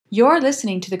You're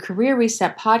listening to the Career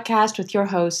Reset Podcast with your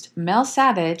host, Mel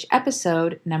Savage,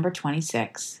 episode number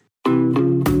 26.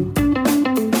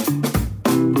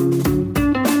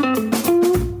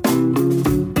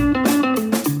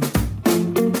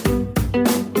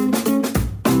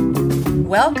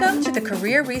 Welcome to the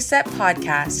Career Reset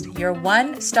Podcast, your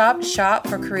one-stop shop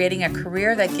for creating a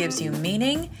career that gives you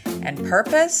meaning and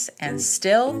purpose and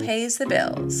still pays the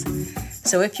bills.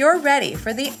 So if you're ready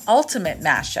for the ultimate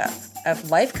mashup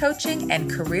of life coaching and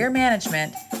career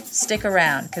management, stick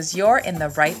around because you're in the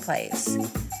right place.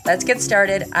 Let's get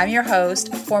started. I'm your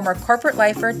host, former corporate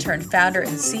lifer turned founder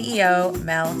and CEO,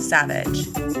 Mel Savage.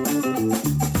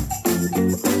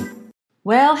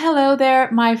 Well, hello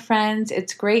there, my friends.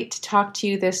 It's great to talk to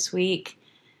you this week.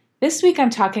 This week, I'm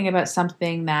talking about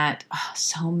something that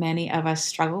so many of us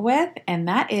struggle with, and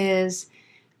that is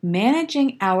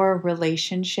managing our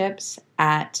relationships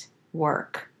at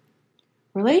work.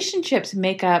 Relationships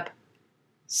make up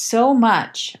so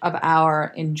much of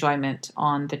our enjoyment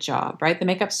on the job, right? They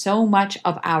make up so much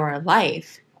of our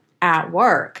life at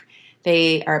work.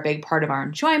 They are a big part of our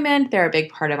enjoyment. They're a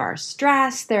big part of our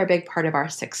stress. They're a big part of our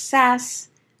success.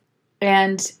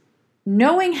 And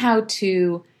knowing how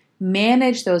to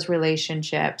manage those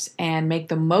relationships and make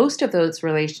the most of those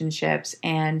relationships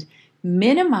and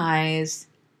minimize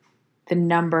the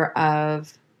number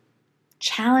of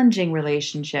challenging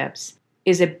relationships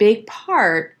is a big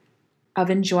part of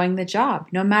enjoying the job.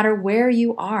 No matter where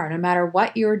you are, no matter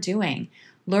what you're doing,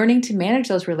 learning to manage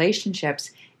those relationships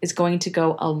is going to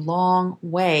go a long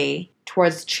way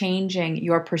towards changing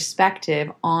your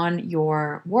perspective on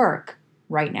your work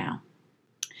right now.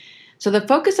 So the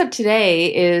focus of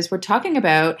today is we're talking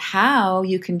about how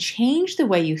you can change the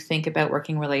way you think about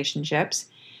working relationships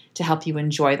to help you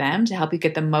enjoy them, to help you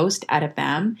get the most out of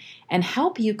them, and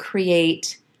help you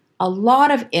create a lot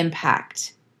of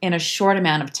impact in a short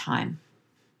amount of time.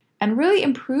 And really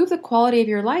improve the quality of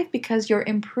your life because you're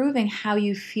improving how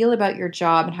you feel about your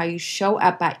job and how you show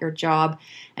up at your job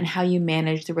and how you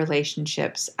manage the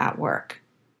relationships at work.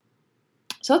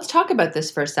 So let's talk about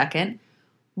this for a second.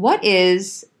 What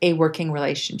is a working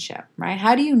relationship, right?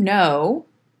 How do you know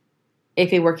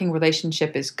if a working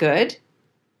relationship is good?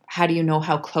 How do you know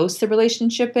how close the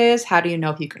relationship is? How do you know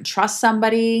if you can trust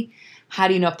somebody? How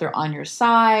do you know if they're on your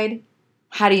side?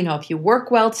 How do you know if you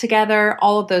work well together?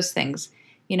 All of those things.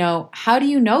 How do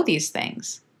you know these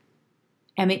things?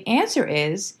 And the answer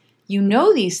is you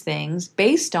know these things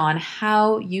based on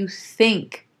how you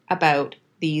think about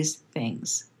these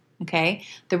things, okay?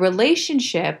 The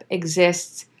relationship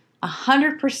exists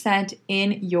 100%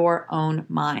 in your own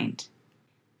mind.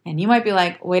 And you might be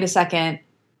like, wait a second,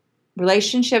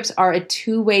 relationships are a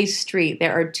two-way street.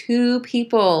 There are two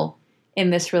people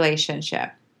in this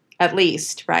relationship, at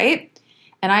least, right?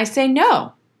 And I say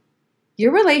no.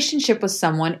 Your relationship with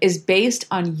someone is based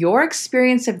on your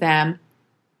experience of them,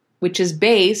 which is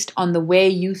based on the way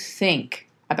you think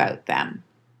about them.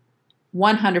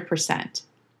 100%.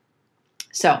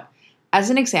 So, as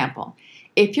an example,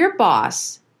 if your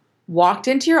boss walked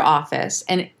into your office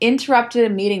and interrupted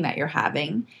a meeting that you're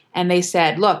having, and they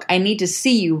said, look, I need to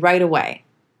see you right away,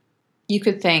 you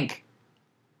could think,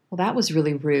 well, that was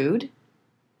really rude.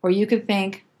 Or you could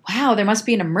think, wow, there must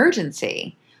be an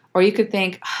emergency. Or you could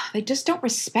think, they just don't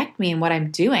respect me in what I'm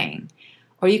doing.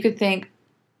 Or you could think,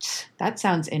 that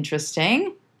sounds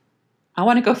interesting. I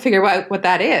want to go figure out what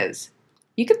that is.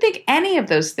 You could think any of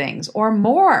those things or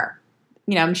more.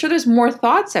 I'm sure there's more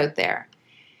thoughts out there.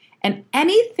 And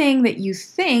anything that you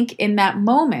think in that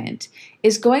moment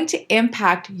is going to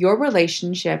impact your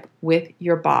relationship with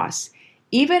your boss.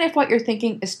 Even if what you're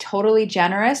thinking is totally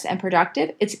generous and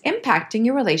productive, it's impacting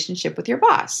your relationship with your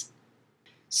boss.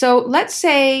 So let's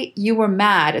say you were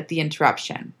mad at the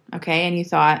interruption, okay? And you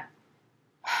thought,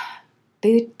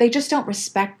 they just don't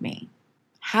respect me.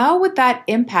 How would that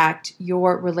impact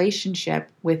your relationship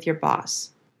with your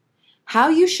boss? How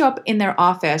you show up in their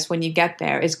office when you get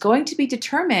there is going to be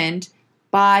determined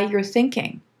by your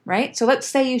thinking, right? So let's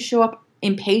say you show up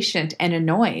impatient and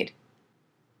annoyed.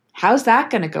 How's that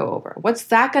going to go over? What's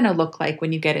that going to look like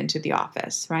when you get into the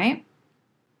office, right?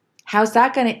 How's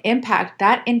that going to impact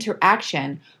that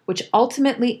interaction, which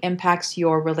ultimately impacts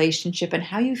your relationship and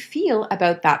how you feel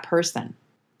about that person?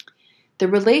 The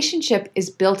relationship is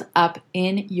built up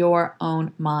in your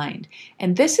own mind.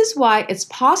 And this is why it's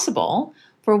possible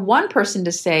for one person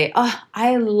to say,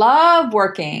 I love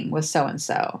working with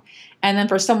so-and-so. And then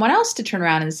for someone else to turn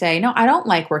around and say, no, I don't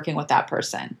like working with that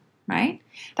person, right?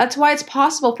 That's why it's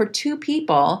possible for two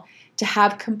people to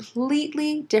have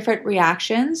completely different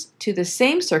reactions to the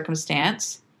same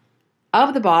circumstance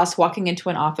of the boss walking into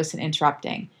an office and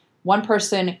interrupting. One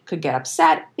person could get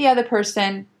upset, the other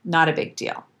person, not a big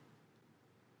deal.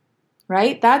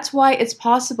 Right? That's why it's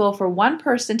possible for one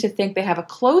person to think they have a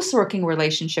close working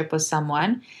relationship with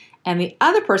someone and the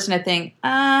other person to think,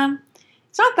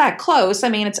 it's not that close. I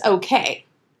mean, it's okay.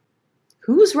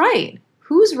 Who's right?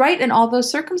 Who's right in all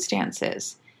those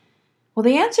circumstances? Well,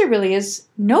 the answer really is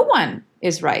no one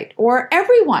is right, or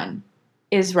everyone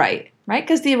is right?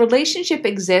 Because the relationship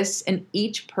exists in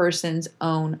each person's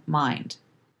own mind.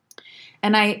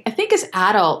 And I think as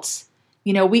adults,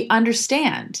 we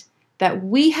understand that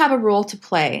we have a role to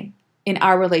play in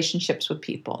our relationships with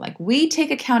people. Like, we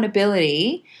take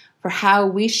accountability for how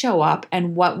we show up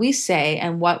and what we say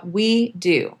and what we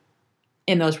do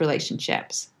in those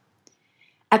relationships.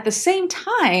 At the same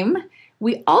time,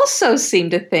 we also seem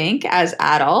to think as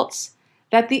adults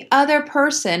that the other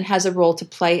person has a role to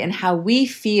play in how we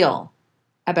feel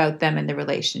about them in the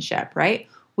relationship, right?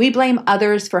 We blame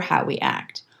others for how we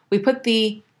act. We put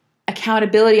the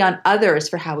accountability on others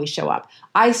for how we show up.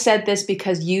 I said this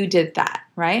because you did that,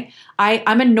 right?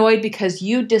 I'm annoyed because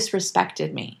you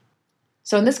disrespected me.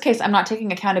 So in this case, I'm not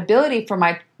taking accountability for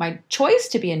my choice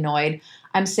to be annoyed.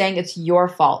 I'm saying it's your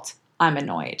fault I'm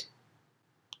annoyed.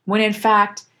 When in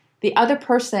fact, the other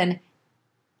person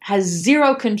has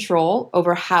zero control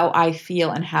over how I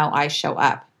feel and how I show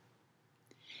up.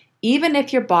 Even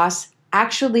if your boss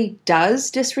actually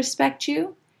does disrespect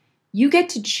you, you get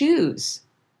to choose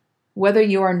whether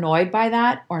you're annoyed by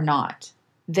that or not.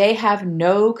 They have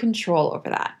no control over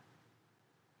that.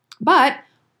 But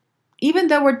even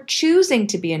though we're choosing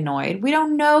to be annoyed, we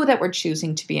don't know that we're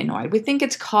choosing to be annoyed. We think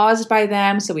it's caused by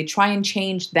them, so we try and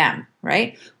change them,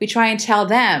 right? We try and tell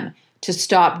them to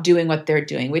stop doing what they're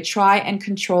doing. We try and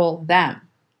control them.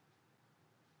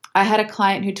 I had a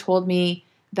client who told me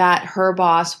that her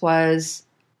boss was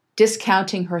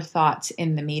discounting her thoughts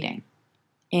in the meeting.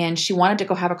 And she wanted to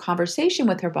go have a conversation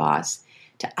with her boss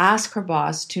to ask her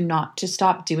boss to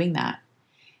stop doing that.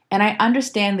 And I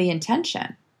understand the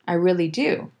intention. I really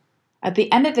do. At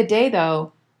the end of the day,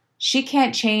 though, she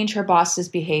can't change her boss's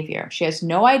behavior. She has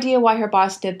no idea why her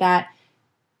boss did that.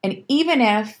 And even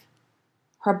if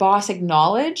her boss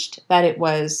acknowledged that it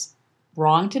was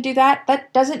wrong to do that,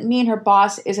 that doesn't mean her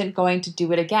boss isn't going to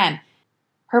do it again.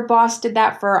 Her boss did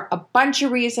that for a bunch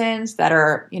of reasons that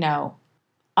are,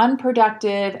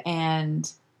 unproductive and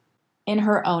in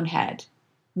her own head.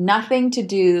 Nothing to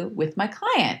do with my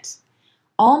client.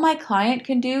 All my client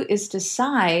can do is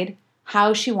decide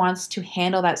how she wants to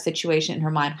handle that situation in her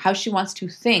mind, how she wants to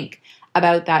think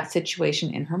about that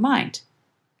situation in her mind.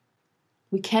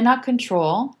 We cannot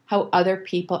control how other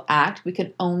people act. We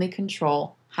can only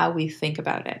control how we think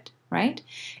about it, right?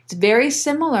 It's very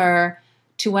similar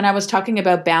to when I was talking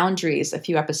about boundaries a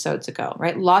few episodes ago,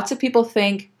 right? Lots of people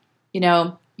think,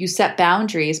 you set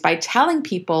boundaries by telling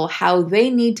people how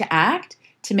they need to act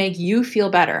to make you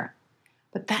feel better.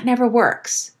 But that never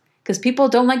works because people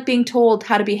don't like being told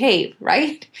how to behave,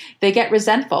 right? They get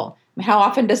resentful. How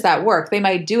often does that work? They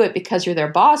might do it because you're their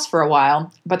boss for a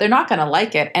while, but they're not going to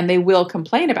like it and they will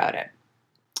complain about it.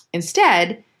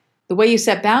 Instead, the way you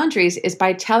set boundaries is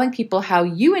by telling people how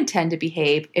you intend to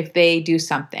behave if they do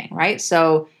something, right?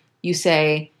 So you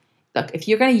say, look, if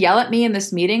you're going to yell at me in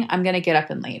this meeting, I'm going to get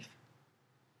up and leave.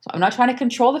 So I'm not trying to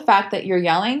control the fact that you're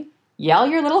yelling. Yell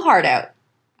your little heart out.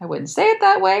 I wouldn't say it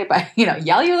that way, but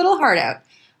yell your little heart out.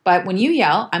 But when you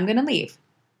yell, I'm going to leave,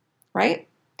 right?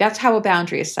 That's how a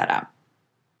boundary is set up.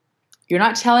 You're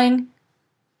not telling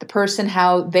the person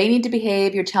how they need to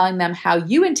behave. You're telling them how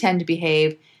you intend to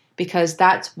behave because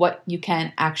that's what you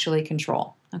can actually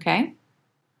control, okay?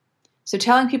 So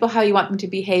telling people how you want them to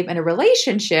behave in a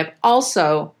relationship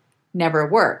also never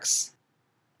works.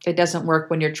 It doesn't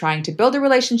work when you're trying to build a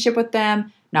relationship with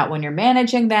them, not when you're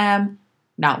managing them,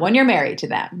 not when you're married to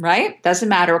them, right? Doesn't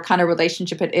matter what kind of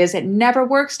relationship it is. It never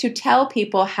works to tell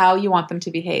people how you want them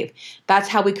to behave. That's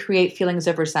how we create feelings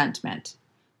of resentment.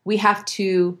 We have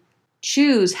to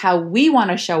choose how we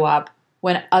want to show up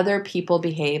when other people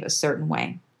behave a certain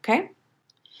way, okay?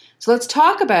 So let's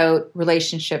talk about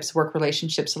relationships, work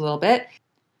relationships a little bit.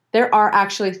 There are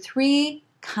actually 3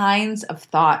 kinds of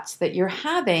thoughts that you're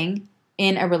having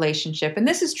in a relationship. And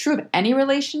this is true of any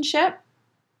relationship.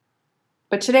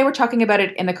 But today we're talking about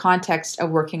it in the context of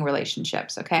working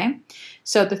relationships, okay?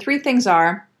 So the 3 things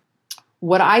are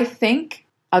what I think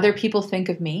other people think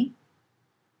of me,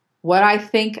 what I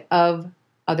think of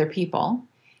other people,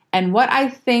 and what I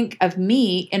think of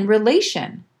me in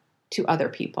relation to other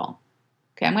people.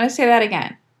 Okay, I'm going to say that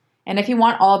again. And if you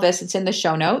want all of this, it's in the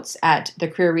show notes at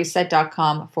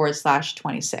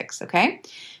thecareerreset.com/26, okay?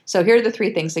 So here are the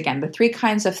 3 things again, the 3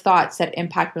 kinds of thoughts that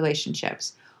impact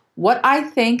relationships. What I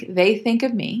think they think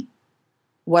of me,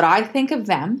 what I think of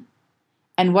them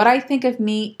and what I think of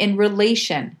me in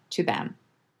relation to them.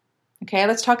 Okay,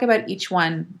 let's talk about each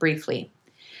one briefly.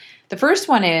 The first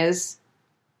one is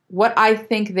what I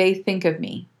think they think of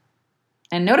me.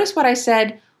 And notice what I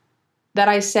said,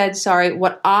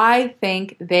 what I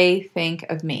think they think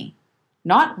of me.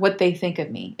 Not what they think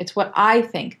of me. It's what I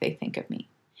think they think of me.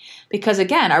 Because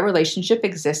again, our relationship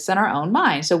exists in our own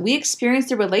mind. So we experience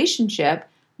the relationship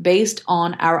based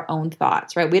on our own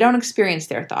thoughts, right? We don't experience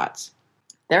their thoughts.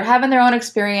 They're having their own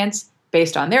experience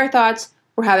based on their thoughts.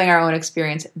 We're having our own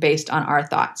experience based on our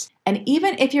thoughts. And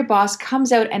even if your boss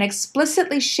comes out and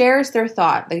explicitly shares their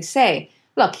thought, they say,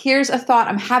 look, here's a thought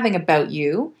I'm having about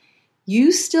you,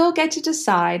 you still get to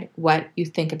decide what you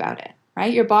think about it,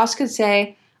 right? Your boss could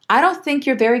say, I don't think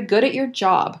you're very good at your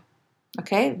job.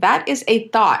 Okay, that is a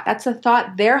thought. That's a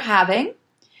thought they're having.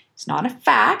 It's not a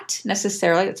fact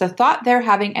necessarily. It's a thought they're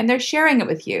having and they're sharing it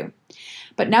with you.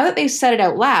 But now that they've said it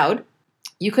out loud,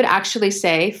 you could actually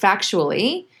say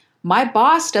factually, my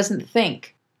boss doesn't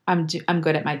think I'm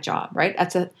good at my job, right?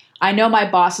 I know my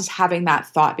boss is having that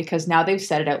thought because now they've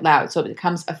said it out loud. So it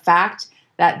becomes a fact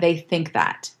that they think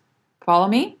that. Follow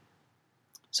me?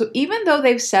 So even though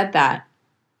they've said that,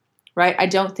 right? I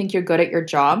don't think you're good at your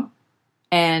job.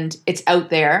 And it's out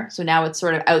there. So now it's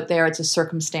sort of out there. It's a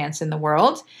circumstance in the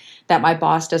world that my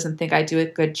boss doesn't think I do a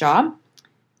good job.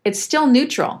 It's still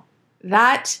neutral.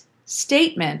 That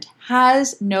statement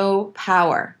has no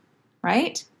power,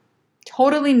 right?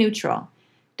 Totally neutral.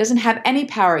 Doesn't have any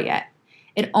power yet.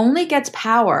 It only gets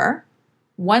power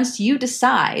once you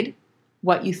decide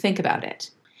what you think about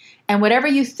it. And whatever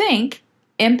you think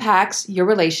impacts your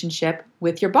relationship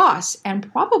with your boss and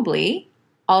probably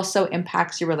also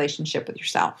impacts your relationship with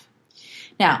yourself.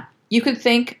 Now, you could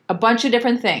think a bunch of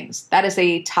different things. That is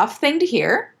a tough thing to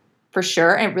hear, for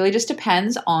sure. And it really just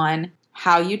depends on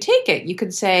how you take it. You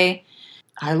could say,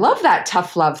 I love that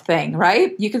tough love thing,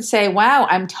 right? You could say, wow,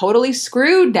 I'm totally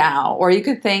screwed now. Or you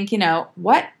could think,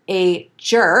 what a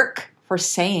jerk for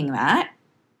saying that.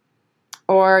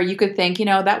 Or you could think,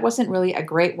 that wasn't really a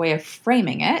great way of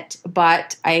framing it,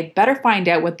 but I better find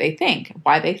out what they think,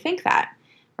 why they think that.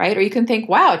 Right? Or you can think,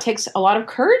 wow, it takes a lot of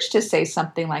courage to say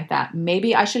something like that.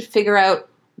 Maybe I should figure out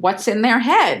what's in their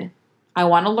head. I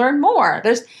want to learn more.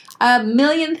 There's a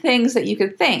million things that you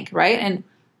could think, right? And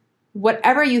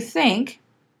whatever you think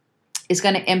is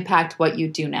going to impact what you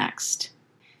do next.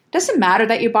 It doesn't matter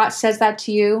that your boss says that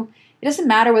to you. It doesn't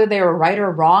matter whether they were right or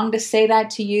wrong to say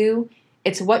that to you.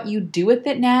 It's what you do with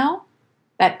it now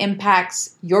that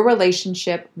impacts your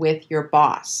relationship with your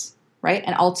boss. Right?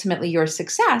 And ultimately your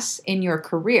success in your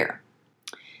career.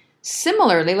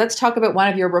 Similarly, let's talk about one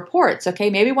of your reports.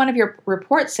 Okay, maybe one of your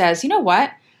reports says, you know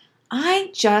what? I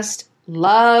just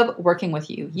love working with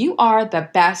you. You are the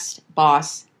best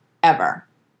boss ever.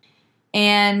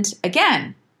 And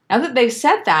again, now that they've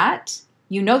said that,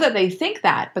 you know that they think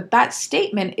that, but that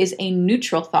statement is a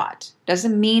neutral thought.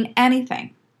 Doesn't mean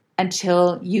anything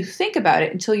until you think about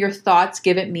it, until your thoughts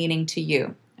give it meaning to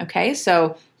you. Okay,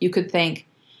 so you could think,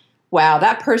 wow,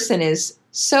 that person is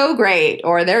so great,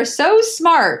 or they're so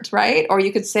smart, right? Or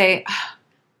you could say,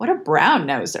 what a brown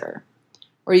noser.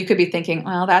 Or you could be thinking,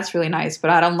 well, that's really nice,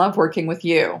 but I don't love working with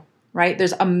you, right?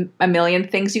 There's a million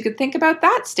things you could think about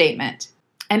that statement.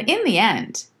 And in the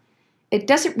end, it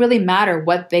doesn't really matter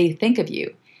what they think of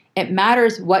you. It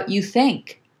matters what you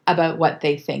think about what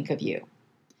they think of you.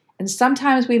 And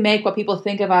sometimes we make what people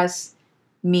think of us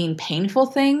mean painful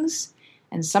things,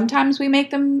 and sometimes we make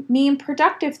them mean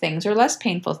productive things or less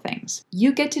painful things.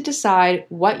 You get to decide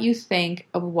what you think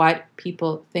of what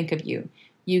people think of you.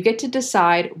 You get to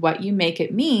decide what you make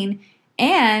it mean.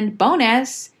 And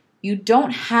bonus, you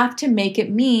don't have to make it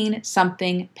mean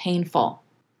something painful.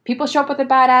 People show up with a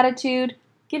bad attitude,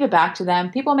 give it back to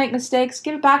them. People make mistakes,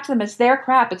 give it back to them. It's their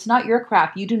crap. It's not your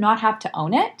crap. You do not have to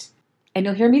own it. And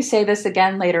you'll hear me say this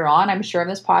again later on, I'm sure, in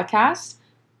this podcast.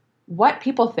 What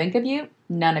people think of you,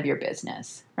 none of your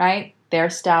business, right? Their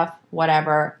stuff,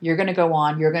 whatever. You're going to go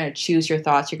on. You're going to choose your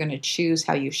thoughts. You're going to choose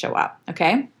how you show up,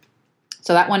 okay?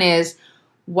 So that one is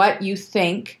what you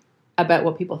think about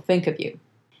what people think of you.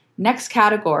 Next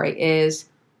category is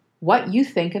what you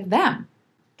think of them.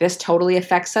 This totally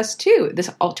affects us too. This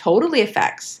all totally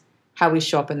affects how we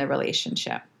show up in the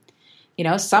relationship.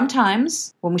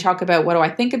 Sometimes when we talk about what do I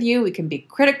think of you, we can be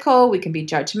critical, we can be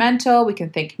judgmental, we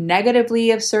can think negatively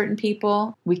of certain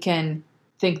people. We can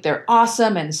think they're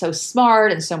awesome and so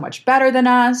smart and so much better than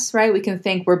us, right? We can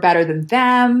think we're better than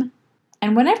them.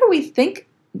 And whenever we think,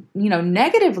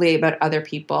 negatively about other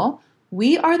people,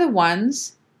 we are the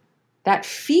ones that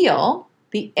feel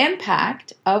the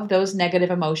impact of those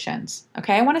negative emotions.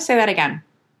 Okay, I want to say that again.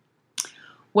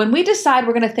 When we decide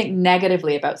we're going to think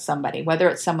negatively about somebody, whether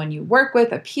it's someone you work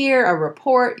with, a peer, a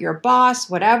report, your boss,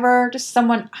 whatever, just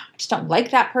someone, I just don't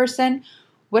like that person,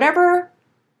 whatever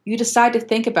you decide to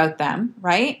think about them,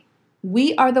 right?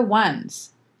 We are the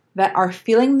ones that are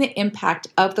feeling the impact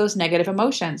of those negative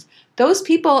emotions. Those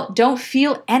people don't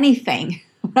feel anything,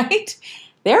 right?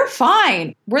 They're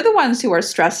fine. We're the ones who are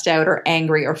stressed out or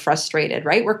angry or frustrated,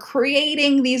 right? We're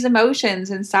creating these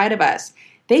emotions inside of us.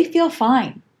 They feel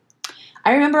fine.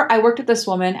 I remember I worked with this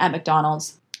woman at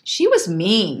McDonald's. She was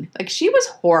mean. Like, she was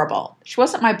horrible. She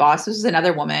wasn't my boss. This was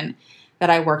another woman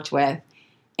that I worked with.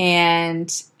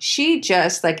 And she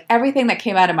just, like, everything that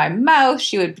came out of my mouth,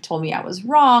 she would told me I was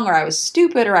wrong or I was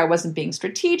stupid or I wasn't being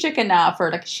strategic enough, or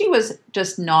like, she was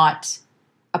just not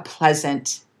a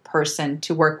pleasant person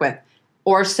to work with,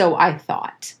 or so I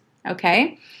thought.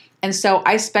 Okay. And so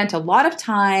I spent a lot of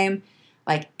time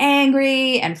like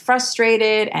angry and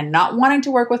frustrated and not wanting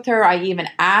to work with her. I even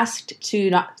asked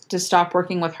to stop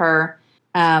working with her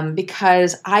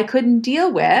because I couldn't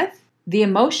deal with the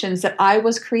emotions that I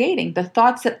was creating, the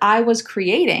thoughts that I was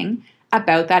creating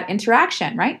about that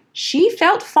interaction, right? She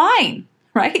felt fine,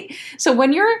 right? So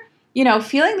when you're,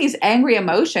 feeling these angry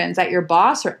emotions at your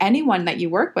boss or anyone that you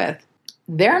work with,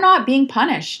 they're not being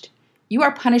punished. You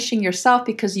are punishing yourself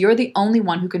because you're the only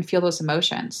one who can feel those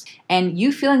emotions. And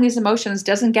you feeling these emotions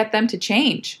doesn't get them to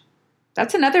change.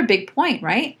 That's another big point,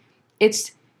 right?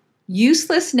 It's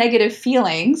useless negative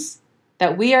feelings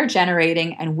that we are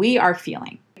generating and we are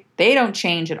feeling. They don't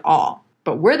change at all,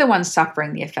 but we're the ones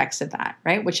suffering the effects of that,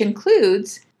 right? Which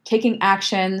includes taking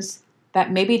actions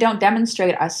that maybe don't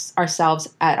demonstrate ourselves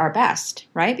at our best,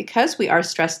 right? Because we are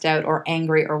stressed out or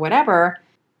angry or whatever,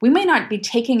 we may not be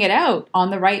taking it out on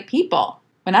the right people.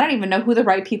 And I don't even know who the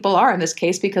right people are in this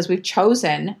case because we've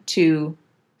chosen to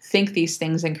think these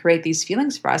things and create these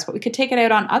feelings for us, but we could take it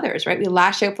out on others, right? We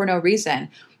lash out for no reason.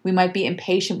 We might be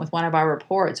impatient with one of our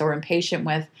reports or impatient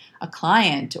with a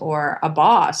client or a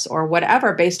boss or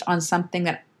whatever based on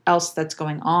something else that's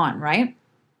going on, right?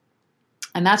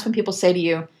 And that's when people say to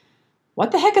you,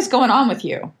 what the heck is going on with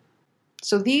you?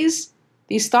 So these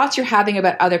thoughts you're having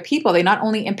about other people, they not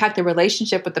only impact the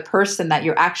relationship with the person that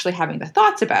you're actually having the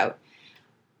thoughts about,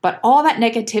 but all that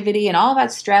negativity and all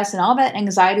that stress and all that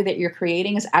anxiety that you're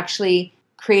creating is actually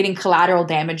creating collateral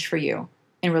damage for you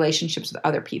in relationships with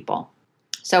other people.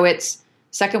 So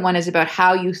second one is about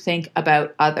how you think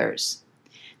about others.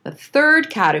 The third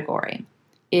category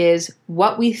is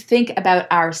what we think about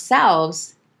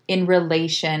ourselves in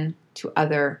relation to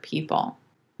other people.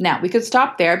 Now, we could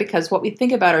stop there because what we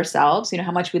think about ourselves,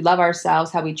 how much we love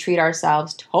ourselves, how we treat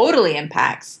ourselves, totally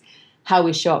impacts how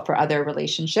we show up for other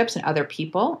relationships and other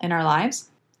people in our lives.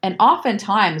 And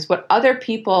oftentimes, what other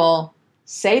people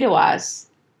say to us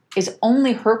is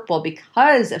only hurtful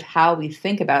because of how we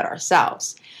think about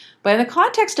ourselves. But in the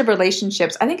context of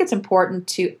relationships, I think it's important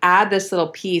to add this little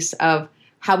piece of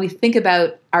how we think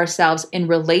about ourselves in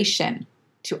relation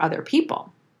to other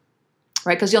people,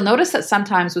 right? Because you'll notice that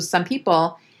sometimes with some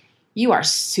people, you are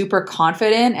super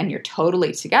confident and you're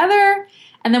totally together.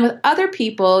 And then with other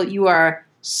people, you are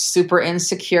super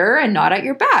insecure and not at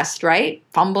your best, right?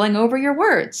 Fumbling over your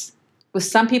words. With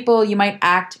some people, you might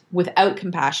act without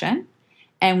compassion.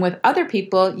 And with other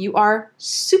people, you are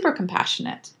super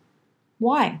compassionate.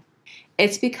 Why?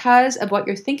 It's because of what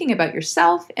you're thinking about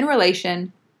yourself in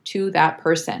relation to that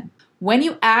person. When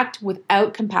you act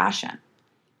without compassion,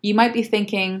 you might be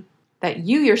thinking that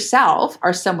you yourself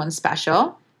are someone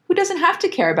special who doesn't have to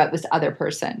care about this other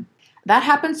person. That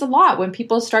happens a lot when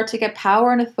people start to get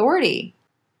power and authority.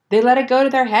 They let it go to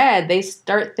their head. They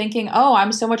start thinking, oh,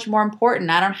 I'm so much more important.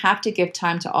 I don't have to give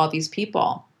time to all these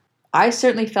people. I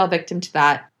certainly fell victim to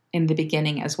that in the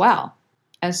beginning as well.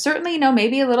 And certainly,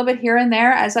 maybe a little bit here and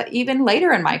there even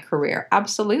later in my career.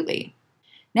 Absolutely.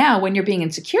 Now, when you're being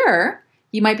insecure,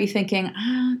 you might be thinking,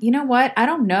 you know what? I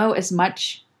don't know as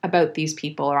much about these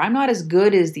people, or I'm not as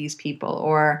good as these people,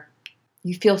 or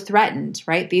you feel threatened,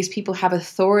 right? These people have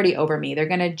authority over me. They're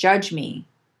going to judge me.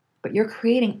 But you're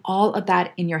creating all of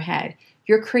that in your head.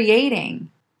 You're creating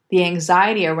the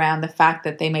anxiety around the fact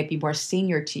that they might be more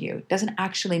senior to you. It doesn't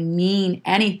actually mean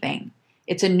anything.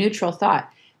 It's a neutral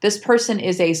thought. This person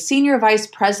is a senior vice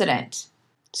president.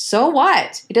 So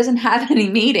what? It doesn't have any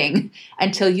meaning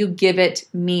until you give it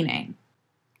meaning.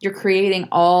 You're creating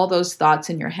all those thoughts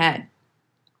in your head.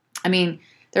 I mean,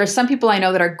 there are some people I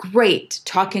know that are great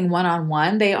talking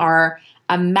one-on-one. They are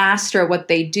a master at what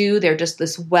they do. They're just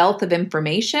this wealth of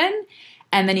information.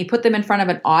 And then you put them in front of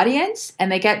an audience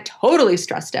and they get totally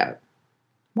stressed out.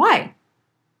 Why?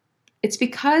 It's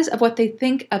because of what they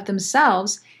think of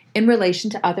themselves in relation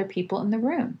to other people in the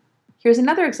room. Here's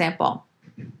another example.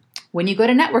 When you go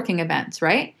to networking events,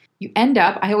 right? You end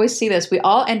up, I always see this, we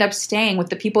all end up staying with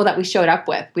the people that we showed up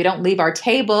with. We don't leave our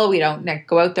table. We don't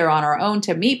go out there on our own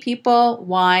to meet people.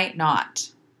 Why not?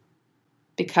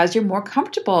 Because you're more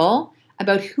comfortable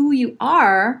about who you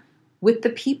are with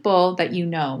the people that you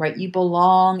know, right? You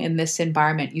belong in this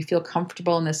environment. You feel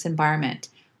comfortable in this environment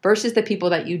versus the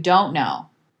people that you don't know,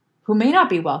 who may not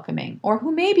be welcoming or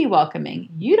who may be welcoming.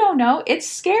 You don't know. It's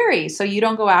scary, so you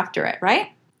don't go after it, right?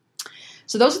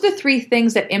 So those are the three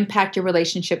things that impact your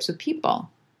relationships with people.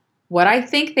 What I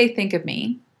think they think of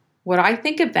me, what I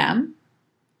think of them,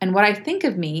 and what I think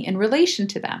of me in relation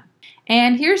to them.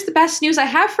 And here's the best news I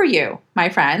have for you, my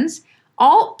friends.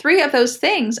 All three of those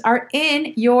things are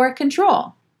in your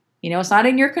control. You know, it's not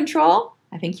in your control.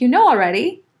 I think you know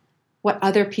already what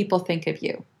other people think of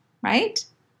you, right?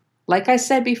 Like I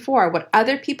said before, what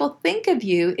other people think of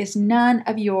you is none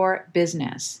of your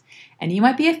business. And you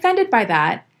might be offended by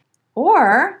that.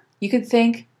 Or you could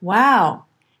think, wow,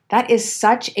 that is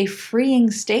such a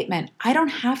freeing statement. I don't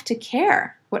have to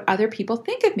care what other people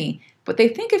think of me. What they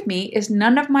think of me is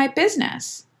none of my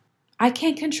business. I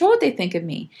can't control what they think of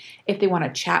me. If they want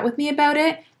to chat with me about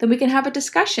it, then we can have a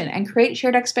discussion and create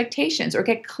shared expectations or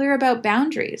get clear about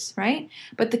boundaries, right?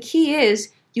 But the key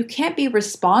is you can't be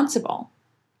responsible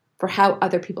for how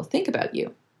other people think about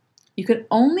you. You can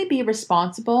only be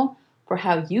responsible for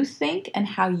how you think and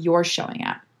how you're showing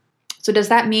up. So does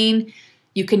that mean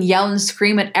you can yell and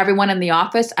scream at everyone in the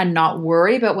office and not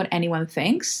worry about what anyone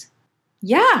thinks?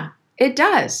 Yeah, it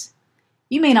does.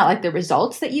 You may not like the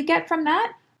results that you get from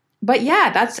that, but yeah,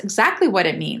 that's exactly what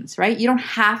it means, right? You don't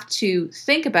have to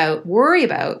worry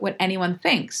about what anyone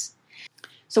thinks.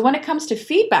 So when it comes to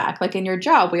feedback, like in your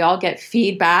job, we all get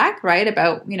feedback, right?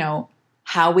 About,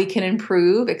 how we can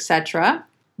improve, etc.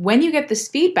 When you get this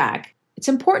feedback, it's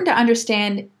important to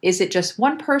understand, is it just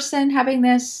one person having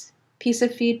this piece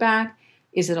of feedback?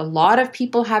 Is it a lot of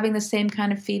people having the same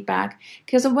kind of feedback?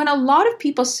 Because when a lot of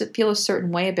people feel a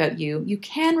certain way about you, you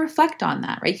can reflect on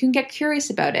that, right? You can get curious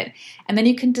about it. And then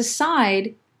you can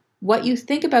decide what you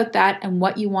think about that and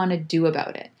what you want to do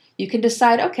about it. You can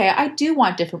decide, okay, I do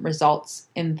want different results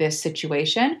in this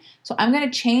situation. So I'm going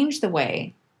to change the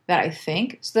way that I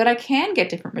think so that I can get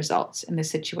different results in this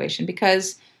situation.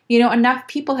 Because, enough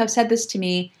people have said this to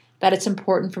me that it's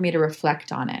important for me to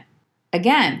reflect on it.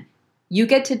 Again, you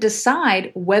get to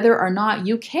decide whether or not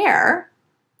you care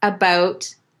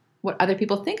about what other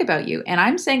people think about you. And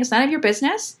I'm saying it's none of your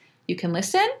business. You can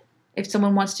listen if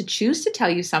someone wants to choose to tell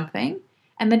you something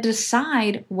and then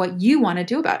decide what you want to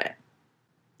do about it.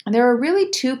 And there are really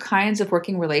two kinds of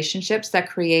working relationships that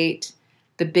create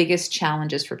the biggest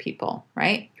challenges for people,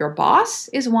 right? Your boss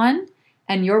is one,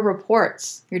 and your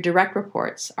reports, your direct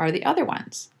reports, are the other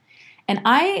ones. And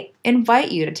I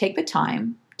invite you to take the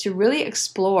time to really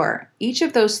explore each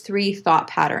of those three thought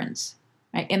patterns,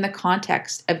 right, in the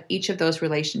context of each of those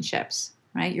relationships,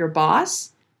 right? Your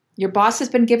boss has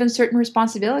been given certain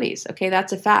responsibilities. Okay,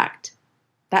 that's a fact.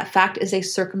 That fact is a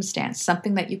circumstance,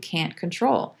 something that you can't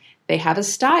control. They have a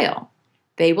style.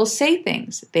 They will say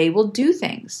things. They will do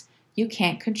things. You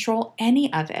can't control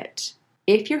any of it.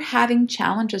 If you're having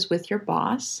challenges with your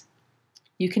boss,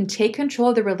 you can take control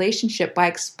of the relationship by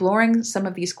exploring some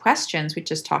of these questions we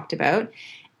just talked about,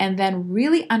 and then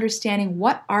really understanding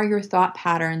what are your thought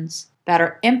patterns that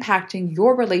are impacting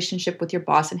your relationship with your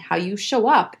boss and how you show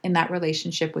up in that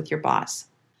relationship with your boss.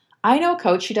 I know a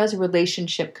coach who does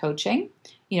relationship coaching,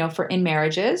 for in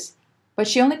marriages, but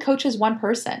she only coaches one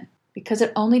person because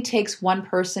it only takes one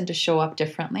person to show up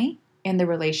differently in the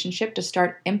relationship to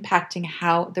start impacting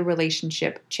how the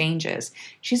relationship changes.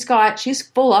 She's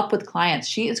full up with clients.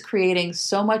 She is creating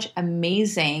so much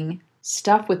amazing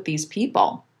stuff with these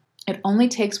people. It only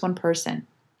takes one person.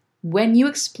 When you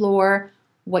explore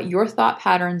what your thought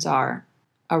patterns are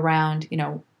around,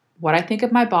 what I think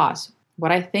of my boss,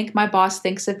 what I think my boss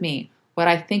thinks of me, what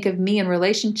I think of me in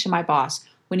relation to my boss,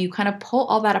 when you kind of pull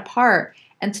all that apart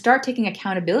and start taking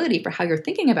accountability for how you're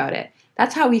thinking about it,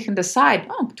 that's how we can decide,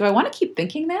 do I want to keep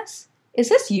thinking this? Is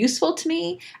this useful to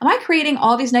me? Am I creating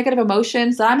all these negative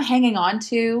emotions that I'm hanging on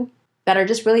to that are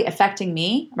just really affecting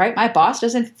me, right? My boss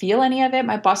doesn't feel any of it.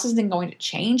 My boss isn't going to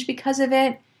change because of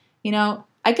it.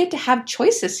 I get to have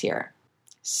choices here.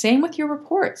 Same with your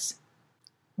reports.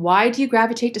 Why do you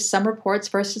gravitate to some reports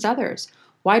versus others?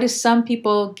 Why do some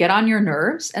people get on your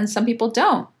nerves and some people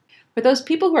don't? For those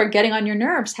people who are getting on your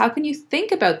nerves, how can you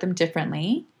think about them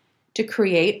differently to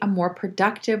create a more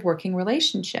productive working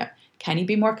relationship? Can you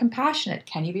be more compassionate?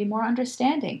 Can you be more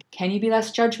understanding? Can you be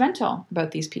less judgmental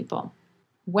about these people?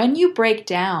 When you break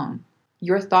down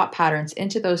your thought patterns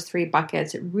into those three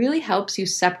buckets, it really helps you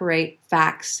separate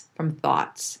facts from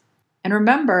thoughts. And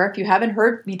remember, if you haven't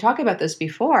heard me talk about this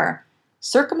before,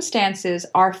 circumstances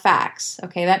are facts.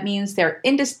 Okay, that means they're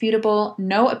indisputable,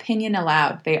 no opinion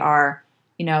allowed. They are,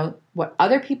 what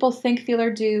other people think, feel,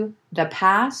 or do, the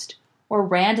past, or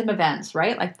random events,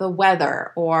 right? Like the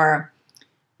weather, or,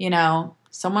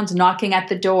 someone's knocking at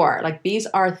the door. Like these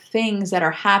are things that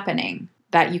are happening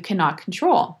that you cannot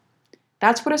control.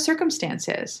 That's what a circumstance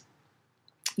is.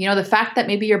 The fact that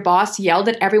maybe your boss yelled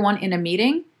at everyone in a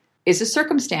meeting is a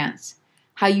circumstance.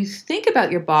 How you think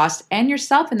about your boss and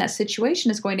yourself in that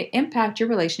situation is going to impact your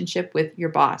relationship with your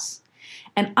boss.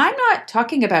 And I'm not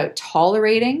talking about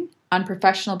tolerating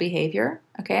unprofessional behavior,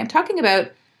 okay? I'm talking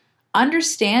about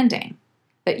understanding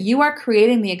that you are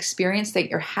creating the experience that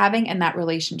you're having in that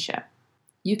relationship.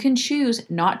 You can choose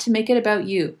not to make it about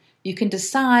you. You can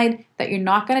decide that you're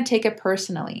not going to take it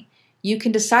personally. You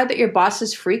can decide that your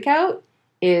boss's freak out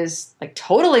is like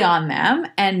totally on them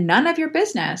and none of your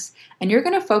business. And you're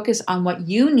going to focus on what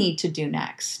you need to do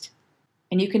next.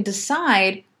 And you can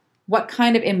decide what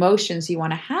kind of emotions you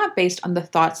want to have based on the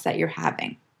thoughts that you're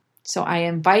having. So I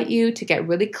invite you to get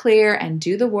really clear and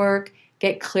do the work.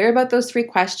 Get clear about those 3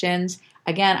 questions.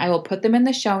 Again, I will put them in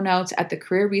the show notes at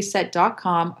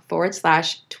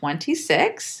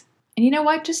thecareerreset.com/26. And you know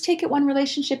what? Just take it one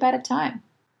relationship at a time.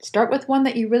 Start with one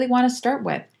that you really want to start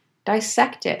with.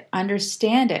 Dissect it,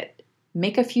 understand it,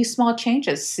 make a few small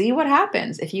changes, see what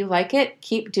happens. If you like it,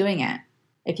 keep doing it.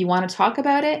 If you want to talk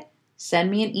about it, send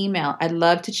me an email. I'd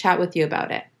love to chat with you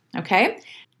about it. Okay?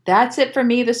 That's it for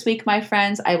me this week, my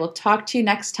friends. I will talk to you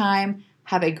next time.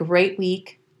 Have a great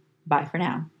week. Bye for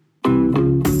now.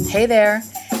 Hey there.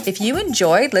 If you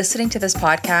enjoyed listening to this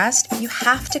podcast, you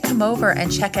have to come over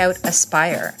and check out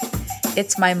Aspire.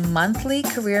 It's my monthly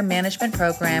career management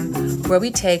program where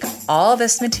we take all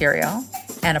this material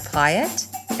and apply it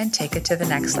and take it to the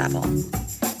next level.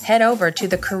 Head over to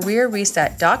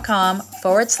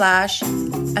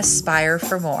thecareerreset.com/aspire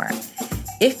for more.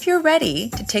 If you're ready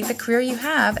to take the career you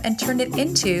have and turn it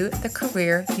into the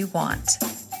career you want.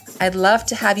 I'd love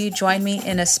to have you join me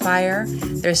in Aspire.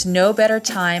 There's no better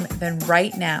time than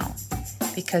right now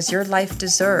because your life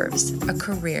deserves a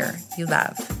career you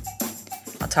love.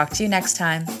 I'll talk to you next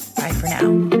time. Bye for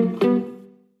now.